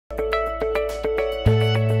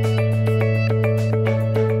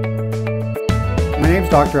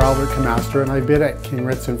Dr. Albert Camastra, and I've been at King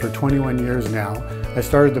Ritson for 21 years now. I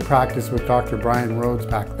started the practice with Dr. Brian Rhodes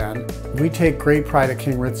back then. We take great pride at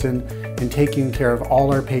King Ritson in taking care of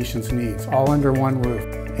all our patients' needs, all under one roof,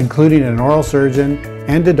 including an oral surgeon,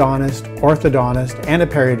 endodontist, orthodontist, and a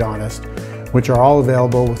periodontist, which are all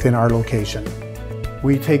available within our location.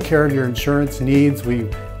 We take care of your insurance needs. We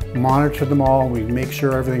monitor them all. We make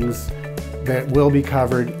sure everything's that will be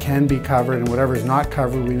covered, can be covered, and whatever is not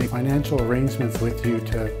covered, we make financial arrangements with you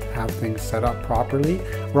to have things set up properly.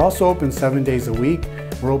 We're also open 7 days a week.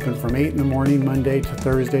 We're open from 8 in the morning, Monday to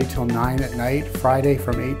Thursday till 9 at night, Friday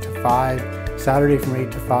from 8 to 5, Saturday from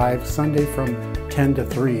 8 to 5, Sunday from 10 to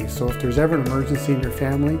 3. So if there's ever an emergency in your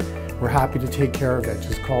family, we're happy to take care of it.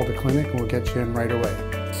 Just call the clinic and we'll get you in right away.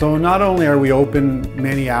 So not only are we open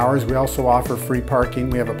many hours, we also offer free parking.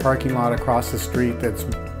 We have a parking lot across the street that's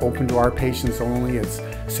open to our patients only. It's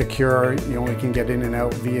secure. You only can get in and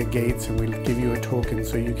out via gates, and we give you a token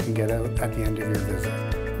so you can get out at the end of your visit.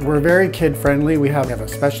 We're very kid friendly. We have a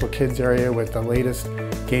special kids area with the latest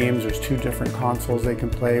games. There's 2 different consoles they can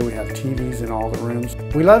play. We have TVs in all the rooms.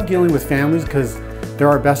 We love dealing with families because they're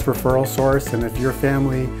our best referral source, and if your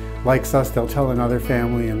family likes us, they'll tell another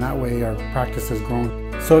family, and that way our practice has grown.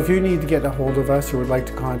 So if you need to get a hold of us or would like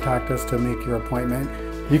to contact us to make your appointment,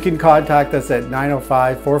 you can contact us at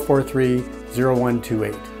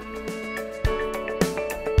 905-443-0128.